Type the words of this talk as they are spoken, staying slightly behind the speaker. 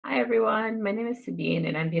everyone. My name is Sabine,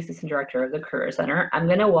 and I'm the Assistant Director of the Career Center. I'm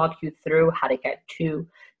going to walk you through how to get to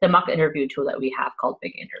the mock interview tool that we have called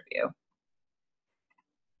Big Interview.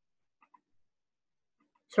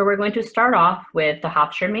 So we're going to start off with the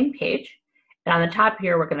Hofstra main page. And on the top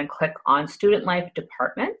here, we're going to click on Student Life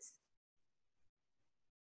Departments.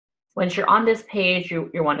 Once you're on this page,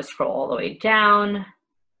 you want to scroll all the way down.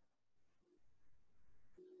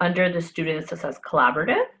 Under the students that says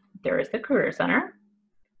Collaborative, there is the Career Center.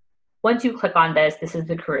 Once you click on this, this is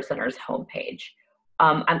the Career Center's homepage.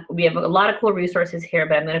 We have a lot of cool resources here,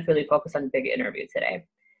 but I'm going to really focus on Big Interview today.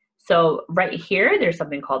 So right here, there's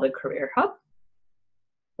something called the Career Hub.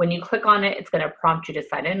 When you click on it, it's going to prompt you to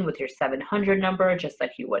sign in with your 700 number, just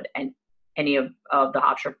like you would any of the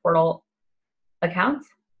Hofstra portal accounts.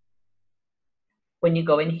 When you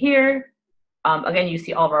go in here, again, you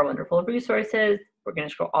see all of our wonderful resources. We're going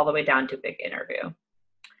to scroll all the way down to Big Interview.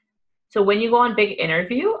 So when you go on Big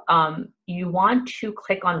Interview, you want to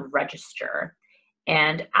click on Register.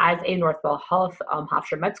 And as a Northwell Health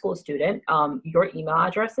Hofstra Med School student, your email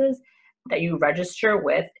addresses that you register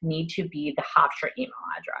with need to be the Hofstra email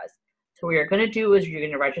address. So what you're going to do is you're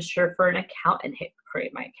going to register for an account and hit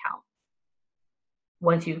Create My Account.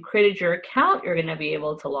 Once you've created your account, you're going to be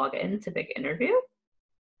able to log into Big Interview.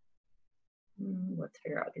 Let's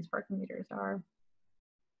figure out what these parking meters are.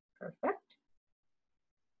 Perfect.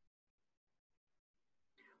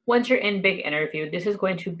 Once you're in Big Interview, this is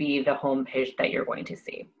going to be the home page that you're going to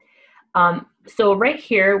see. So right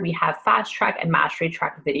here, we have Fast Track and Mastery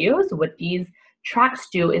Track videos. What these tracks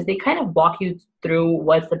do is they kind of walk you through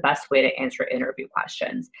what's the best way to answer interview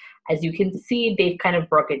questions. As you can see, they've kind of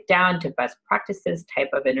broke it down to best practices type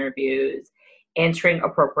of interviews, answering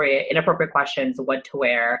inappropriate questions, what to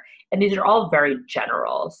wear, and these are all very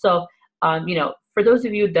general. So, for those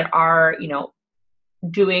of you that are,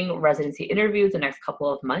 doing residency interviews the next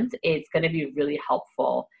couple of months, it's going to be really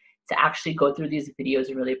helpful to actually go through these videos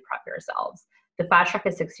and really prep yourselves. The Fast Track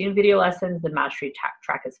is 16 video lessons, the Mastery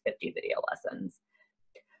Track is 50 video lessons.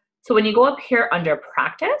 So when you go up here under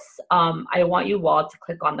Practice, I want you all to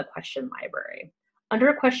click on the Question Library.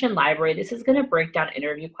 Under Question Library, this is going to break down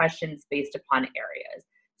interview questions based upon areas.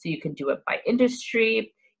 So you can do it by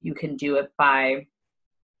industry, you can do it by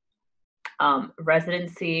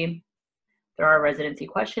residency. There are residency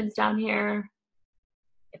questions down here,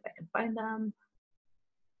 if I can find them.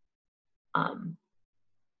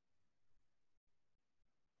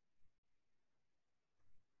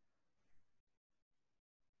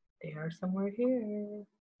 They are somewhere here.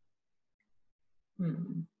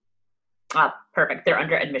 Perfect. They're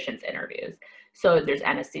under admissions interviews. So there's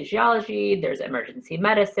anesthesiology, there's emergency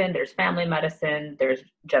medicine, there's family medicine, there's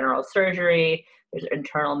general surgery, there's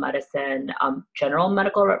internal medicine, general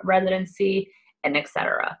medical residency, and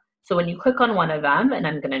etc. So when you click on one of them, and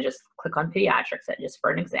I'm going to just click on pediatrics just for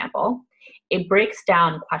an example, it breaks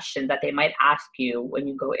down questions that they might ask you when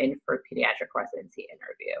you go in for a pediatric residency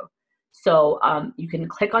interview. So you can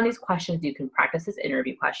click on these questions, you can practice this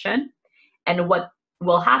interview question, and what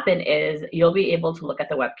will happen is you'll be able to look at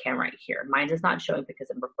the webcam right here. Mine is not showing because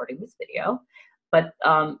I'm recording this video, but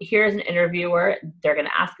here's an interviewer. They're going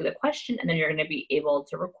to ask you the question, and then you're going to be able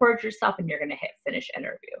to record yourself, and you're going to hit Finish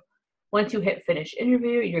Interview. Once you hit Finish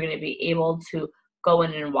Interview, you're going to be able to go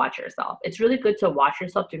in and watch yourself. It's really good to watch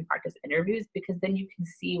yourself during practice interviews because then you can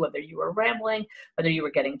see whether you were rambling, whether you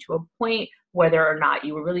were getting to a point, whether or not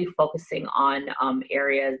you were really focusing on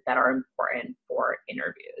areas that are important for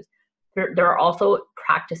interviews. There are also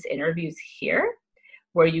practice interviews here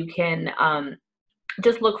where you can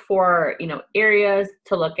just look for areas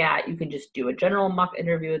to look at. You can just do a general mock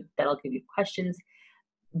interview that'll give you questions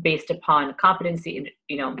based upon competency,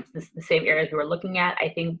 the same areas we were looking at. I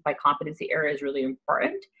think by competency area is really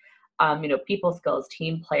important. People skills,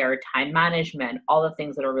 team player, time management, all the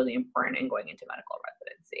things that are really important in going into medical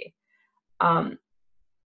residency.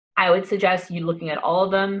 I would suggest you looking at all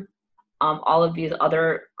of them, all of these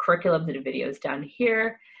other curriculums and videos down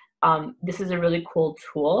here. This is a really cool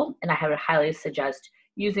tool, and I would highly suggest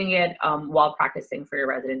using it while practicing for your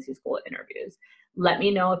residency school interviews. Let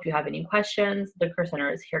me know if you have any questions. The Career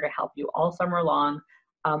Center is here to help you all summer long.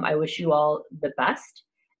 I wish you all the best,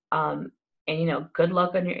 and good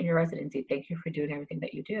luck in your residency. Thank you for doing everything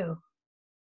that you do.